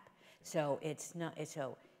that gap. So it's not.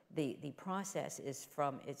 So the process is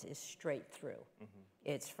straight through.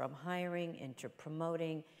 It's from hiring into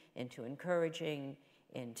promoting, into encouraging,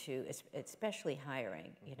 into especially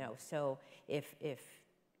hiring. You know. So if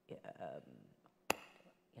you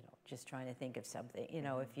know, just trying to think of something. You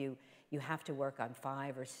know, if you have to work on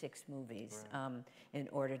 5 or 6 movies in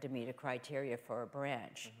order to meet a criteria for a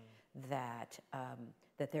branch, that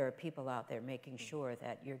there are people out there making sure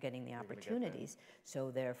that you're getting the opportunities,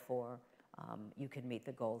 so therefore you can meet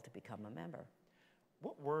the goal to become a member.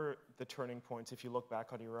 What were the turning points, if you look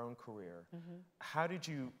back on your own career? How did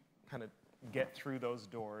you kind of get through those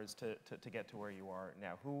doors to get to where you are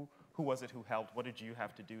now? Who was it who helped? What did you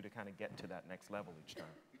have to do to kind of get to that next level each time?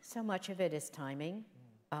 So much of it is timing.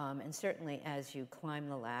 And certainly as you climb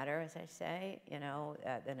the ladder, as I say, you know,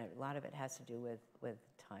 then a lot of it has to do with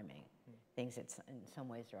timing. Things that in some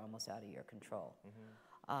ways are almost out of your control.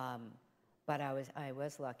 But I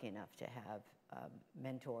was lucky enough to have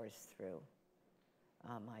mentors through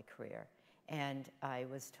my career. And I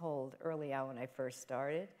was told early on when I first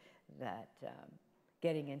started that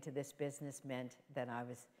getting into this business meant that I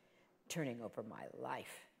was turning over my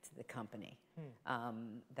life to the company.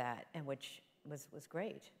 Which was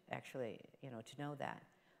great, actually, you know, to know that.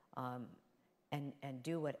 And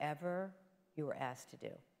do whatever you were asked to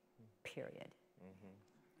do, period.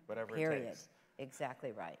 Whatever period. It takes.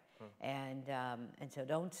 Exactly right. And so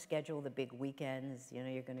don't schedule the big weekends, you know,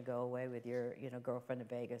 you're going to go away with your, you know, girlfriend to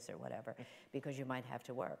Vegas or whatever, because you might have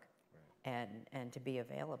to work and to be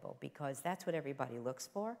available, because that's what everybody looks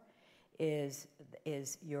for, is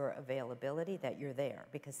your availability, that you're there,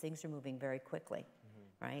 because things are moving very quickly,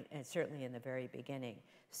 right? And certainly in the very beginning,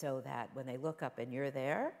 so that when they look up and you're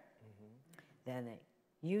there, then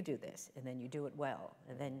you do this, and then you do it well,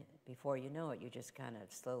 and then before you know it, you just kind of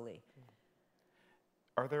slowly.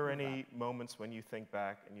 Are there any moments when you think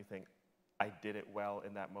back and you think, I did it well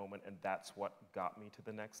in that moment, and that's what got me to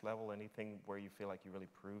the next level? Anything where you feel like you really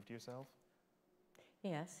proved yourself?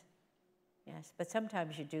 Yes, yes, but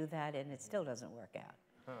sometimes you do that and it still doesn't work out.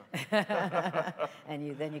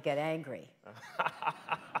 And then you get angry.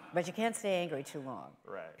 But you can't stay angry too long.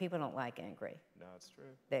 Right. People don't like angry. No, it's true.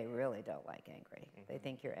 They really don't like angry. They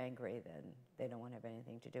think you're angry, then they don't want to have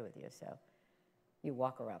anything to do with you, so you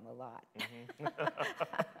walk around the lot.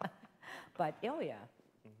 But, oh yeah,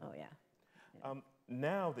 oh yeah.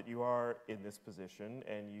 Now that you are in this position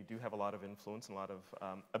and you do have a lot of influence and a lot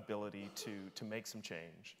of ability to make some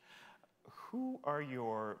change, who are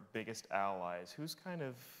your biggest allies? Who's kind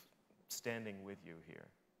of standing with you here?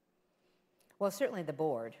 Well, certainly the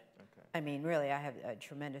board. Okay. I mean, really, I have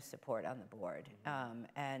tremendous support on the board,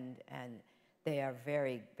 and they are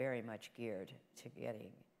very, very much geared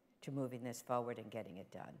to moving this forward and getting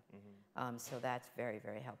it done. So that's very,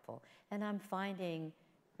 very helpful. And I'm finding,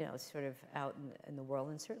 you know, sort of out in the world,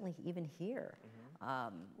 and certainly even here,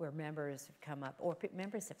 where members have come up, or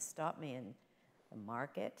members have stopped me in the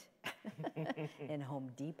market, in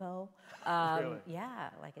Home Depot. Really? Yeah,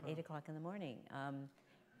 like at 8 o'clock in the morning.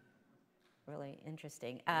 Really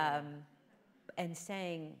interesting. And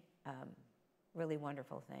saying really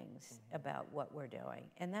wonderful things about what we're doing.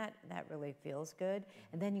 And that really feels good.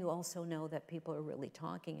 And then you also know that people are really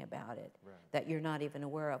talking about it, that you're not even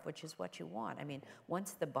aware of, which is what you want. I mean,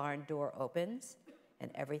 once the barn door opens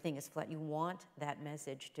and everything is flat, you want that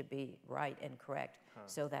message to be right and correct,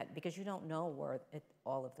 so that, because you don't know where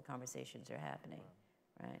all of the conversations are happening,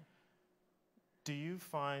 right? Do you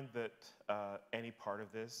find that any part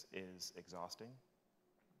of this is exhausting?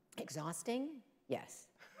 Exhausting? Yes.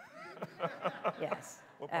 Yes,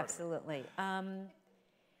 What part of it? absolutely.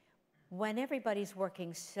 When everybody's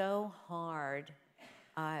working so hard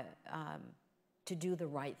to do the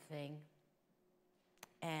right thing,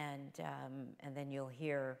 and then you'll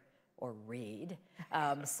hear or read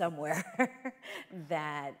somewhere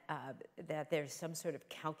that there's some sort of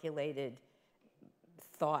calculated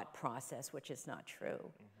thought process, which is not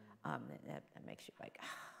true. That makes you like,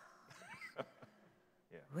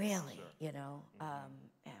 Yeah, really, sure. you know,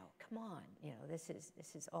 come on, you know, this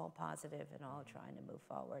is all positive and all trying to move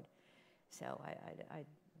forward. So I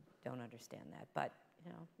don't understand that, but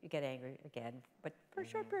you know, you get angry again, but for a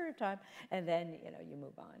short period of time, and then you know you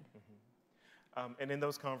move on. And in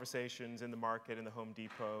those conversations in the market, in the Home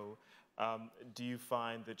Depot, do you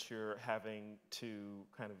find that you're having to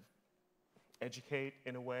kind of educate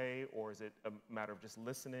in a way, or is it a matter of just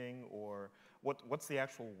listening, or what's the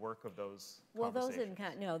actual work of those conversations?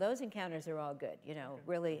 Well, those encounters are all good. You know,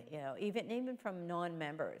 really, you know, even from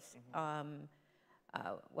non-members.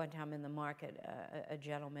 One time in the market, a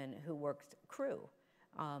gentleman who worked crew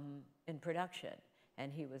in production,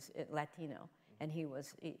 and he was Latino. And he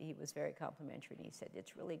was very complimentary, and he said,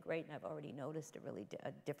 it's really great, and I've already noticed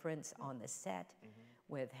a difference on the set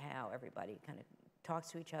with how everybody kind of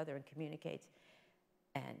talks to each other and communicates.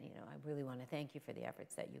 And, you know, I really want to thank you for the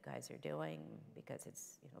efforts that you guys are doing, because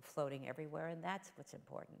it's, you know, floating everywhere, and that's what's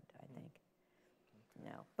important, I think.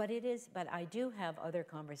 No, but I do have other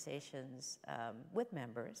conversations with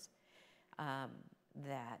members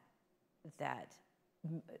that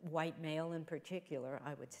white male in particular,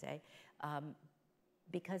 I would say,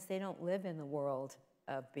 because they don't live in the world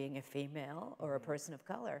of being a female or a person of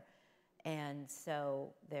color. And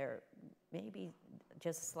so they're maybe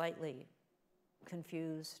just slightly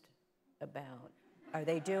confused about, are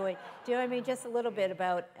they doing, do you know what I mean? Just a little bit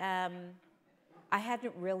about, I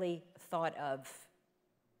hadn't really thought of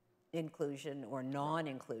inclusion or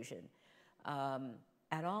non-inclusion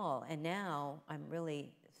at all. And now I'm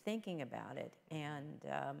really thinking about it. And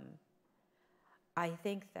I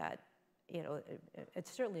think that, you know, it's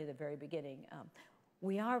certainly the very beginning.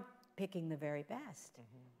 We are picking the very best.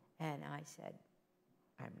 And I said,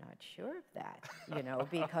 I'm not sure of that, you know,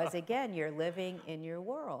 because again, you're living in your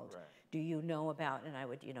world. Right. Do you know about, and I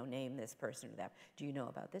would, you know, name this person or that. Do you know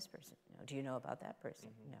about this person? No. Do you know about that person?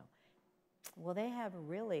 No. Well, they have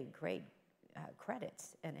really great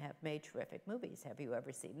credits and have made terrific movies. Have you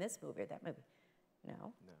ever seen this movie or that movie?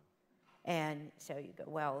 No. No. And so you go,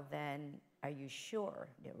 well, then are you sure?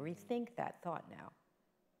 You know, rethink that thought now,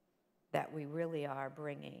 that we really are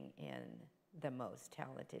bringing in the most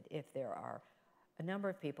talented, if there are a number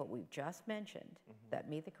of people we've just mentioned that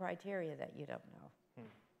meet the criteria that you don't know.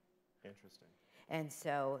 Interesting. And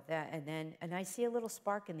so that, and I see a little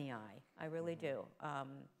spark in the eye. I really do.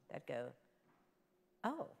 That go,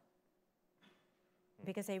 oh,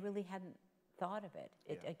 because I really hadn't thought of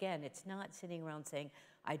it. Again, it's not sitting around saying,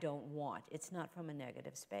 I don't want. It's not from a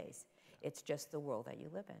negative space. It's just the world that you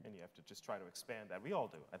live in. And you have to just try to expand that. We all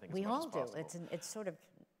do, I think, we as much all as possible. do. It's sort of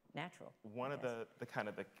natural. One of the kind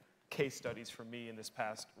of the case studies for me in this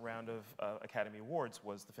past round of Academy Awards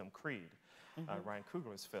was the film Creed, Ryan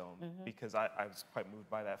Coogler's film, because I was quite moved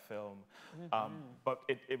by that film. But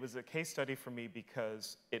it was a case study for me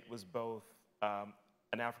because it was both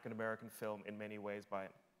an African-American film in many ways by a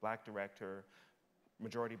black director,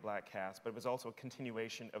 majority black cast, but it was also a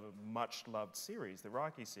continuation of a much-loved series, the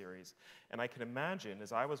Rocky series. And I can imagine,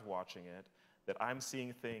 as I was watching it, that I'm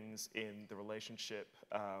seeing things in the relationship,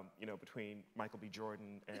 you know, between Michael B.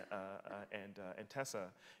 Jordan and Tessa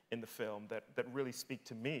in the film that really speak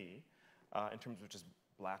to me in terms of just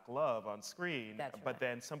black love on screen. That's right. But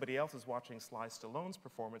then somebody else is watching Sly Stallone's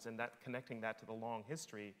performance and that connecting that to the long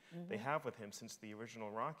history they have with him since the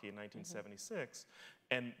original Rocky in 1976.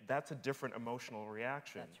 And that's a different emotional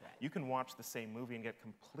reaction. That's right. You can watch the same movie and get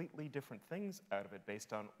completely different things out of it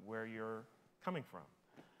based on where you're coming from.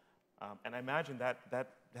 And I imagine that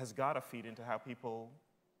has got to feed into how people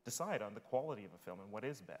decide on the quality of a film and what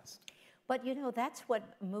is best. But you know, that's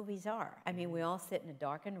what movies are. I mean, we all sit in a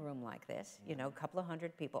darkened room like this, you know, a couple of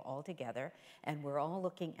hundred people all together, and we're all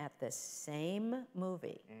looking at the same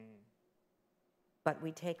movie. But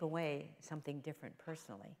we take away something different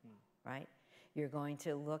personally, right? You're going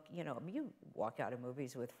to look, you know, you walk out of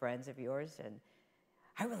movies with friends of yours and,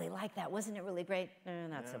 I really like that. Wasn't it really great?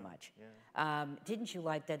 Not so much. Didn't you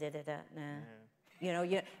like da-da-da-da? Nah. You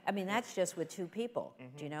know, I mean, that's just with two people.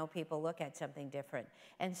 Do you know? People look at something different.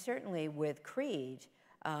 And certainly with Creed,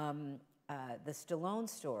 the Stallone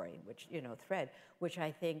story, which, thread, which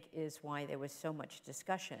I think is why there was so much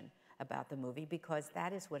discussion about the movie, because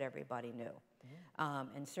that is what everybody knew.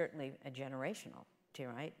 And certainly a generational,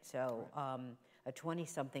 right? So a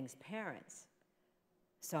 20-something's parents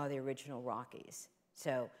saw the original Rockies.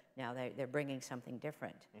 So now they're bringing something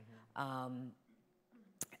different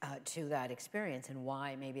to that experience, and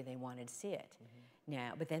why maybe they wanted to see it.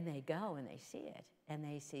 Now, but then they go and they see it, and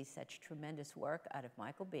they see such tremendous work out of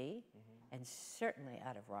Michael B. And certainly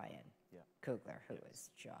out of Ryan Coogler, who is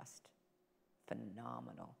just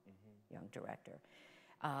phenomenal young director.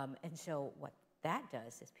 And so what that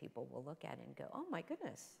does is people will look at it and go, oh my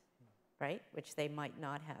goodness, right? Which they might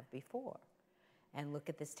not have before. And look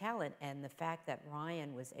at this talent, and the fact that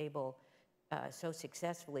Ryan was able so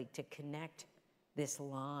successfully to connect this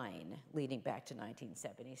line leading back to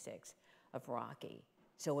 1976 of Rocky.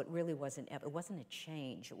 So it really wasn't a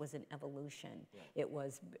change, it was an evolution. It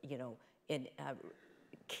was, in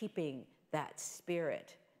keeping that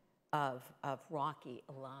spirit of Rocky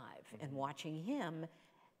alive, and watching him,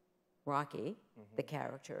 Rocky, the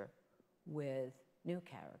character, with new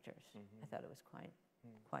characters. I thought it was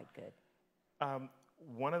quite good.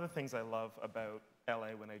 One of the things I love about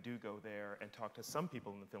LA when I do go there and talk to some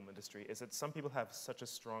people in the film industry is that some people have such a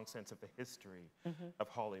strong sense of the history of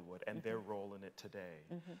Hollywood and their role in it today.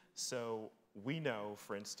 So we know,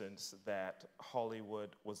 for instance, that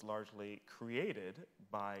Hollywood was largely created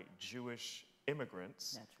by Jewish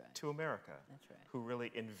immigrants to America, who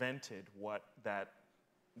really invented what that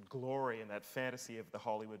glory and that fantasy of the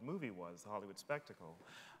Hollywood movie was, the Hollywood spectacle.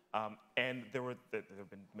 And there have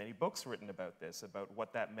been many books written about this, about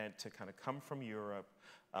what that meant to kind of come from Europe,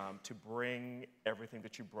 to bring everything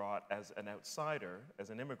that you brought as an outsider, as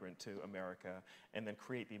an immigrant to America, and then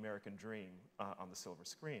create the American dream on the silver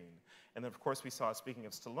screen. And then, of course, we saw, speaking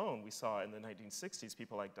of Stallone, we saw in the 1960s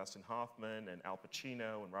people like Dustin Hoffman and Al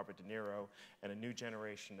Pacino and Robert De Niro and a new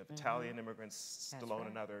generation of Italian immigrants, Stallone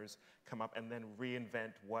and others, come up and then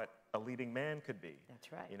reinvent what a leading man could be.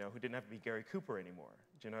 That's right. Who didn't have to be Gary Cooper anymore.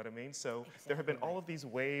 Do you know what I mean? So there have been all of these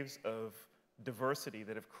waves of diversity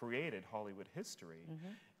that have created Hollywood history.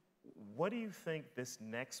 What do you think this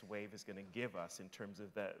next wave is going to give us in terms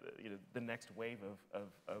of the next wave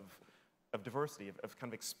of diversity, of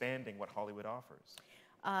kind of expanding what Hollywood offers?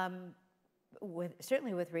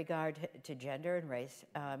 Certainly with regard to gender and race,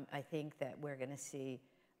 I think that we're going to see,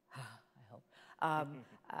 I hope,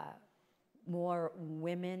 more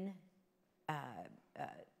women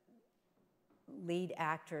lead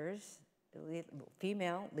actors,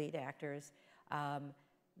 female lead actors,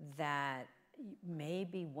 that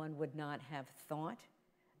maybe one would not have thought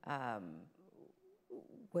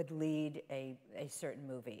would lead a certain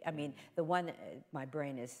movie. I mean, the one, my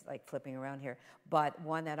brain is like flipping around here, but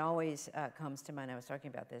one that always comes to mind, I was talking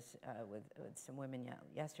about this with some women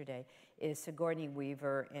yesterday, is Sigourney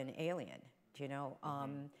Weaver in Alien. Do you know?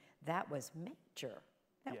 That was major.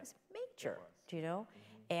 That was major. Do you know?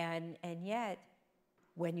 And yet,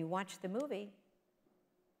 when you watch the movie,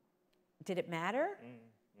 did it matter?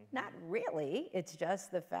 Not really. It's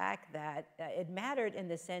just the fact that it mattered in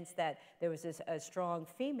the sense that there was a strong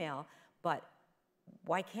female, but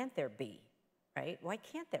why can't there be, right? Why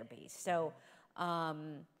can't there be? So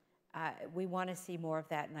we want to see more of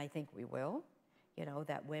that, and I think we will.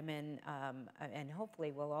 That women, and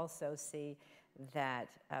hopefully we'll also see that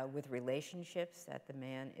with relationships, that the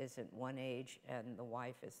man isn't one age and the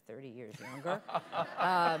wife is 30 years younger.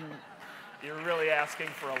 You're really asking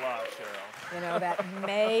for a lot, Cheryl. That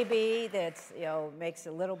maybe that's, makes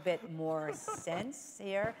a little bit more sense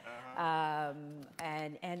here. And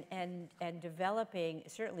developing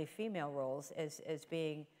certainly female roles as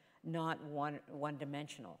being not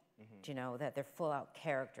one-dimensional. That they're full-out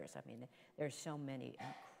characters. I mean, there's so many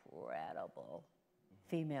incredible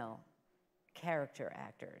female character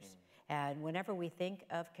actors. And whenever we think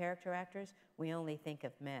of character actors, we only think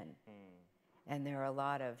of men. And there are a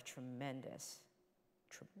lot of tremendous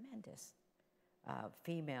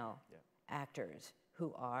female actors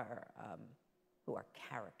who are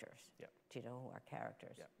characters. Do you know who are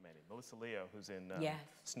characters? Yeah, many. Melissa Leo, who's in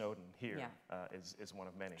Snowden here, is one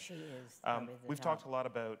of many. She is. We've talked a lot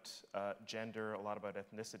about gender, a lot about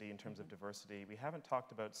ethnicity in terms of diversity. We haven't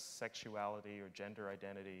talked about sexuality or gender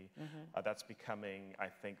identity. That's becoming, I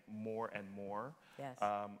think, more and more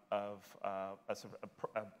of a sort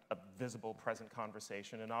of a visible, present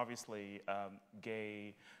conversation. And obviously,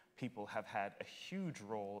 gay people have had a huge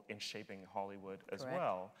role in shaping Hollywood as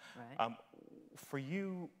well. Right. For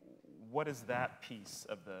you, what is that piece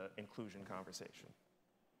of the inclusion conversation?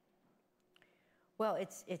 Well,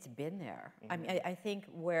 it's been there. I mean, I think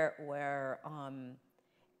where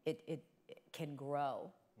it can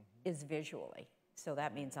grow is visually. So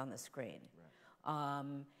that means on the screen. Right.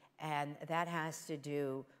 And that has to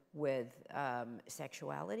do with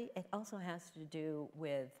sexuality. It also has to do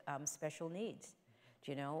with special needs.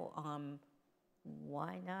 Do you know,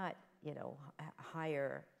 why not, you know,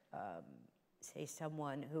 hire, say,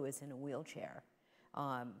 someone who is in a wheelchair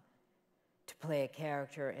to play a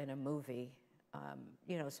character in a movie,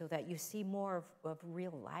 you know, so that you see more of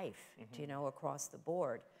real life, you know, across the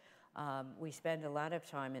board. We spend a lot of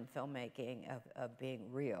time in filmmaking of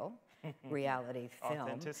being real, reality film.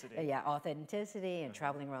 Authenticity. Yeah, authenticity and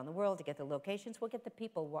traveling around the world to get the locations. We'll get the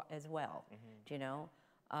people as well, do you know?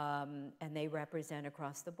 And they represent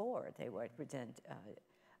across the board. They represent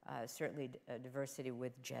certainly diversity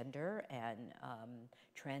with gender and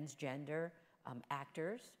transgender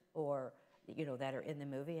actors, or, you know, that are in the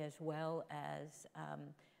movie, as well as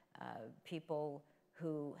people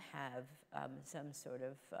who have some sort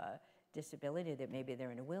of disability, that maybe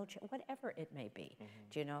they're in a wheelchair, whatever it may be.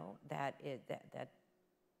 Do you know, that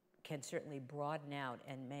can certainly broaden out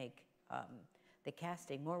and make the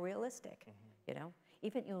casting more realistic. You know,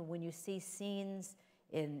 even, you know, when you see scenes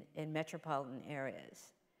in metropolitan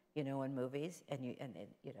areas, you know, in movies, and you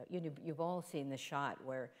know, you've all seen the shot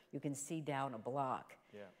where you can see down a block,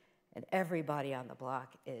 and everybody on the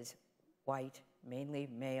block is white, mainly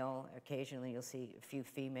male. Occasionally you'll see a few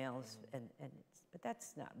females, but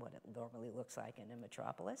that's not what it normally looks like in a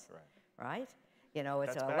metropolis, right? You know,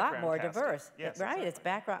 it's a lot more diverse, right? Exactly. It's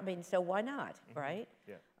background. I mean, so why not, right?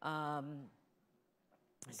 Yeah.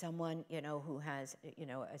 Someone, you know, who has, you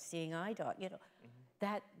know, a seeing eye dog, you know,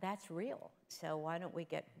 that's real. So why don't we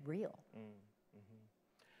get real?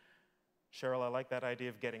 Cheryl, I like that idea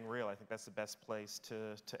of getting real. I think that's the best place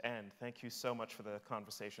to end. Thank you so much for the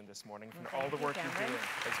conversation this morning, and for all the work you're doing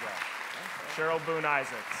as well. Cheryl Boone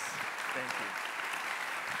Isaacs, thank you.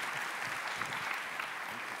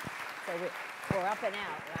 So we're up and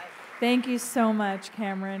out, right? Thank you so much,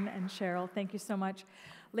 Cameron and Cheryl. Thank you so much.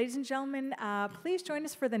 Ladies and gentlemen, please join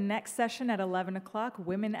us for the next session at 11 o'clock,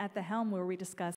 Women at the Helm, where we discuss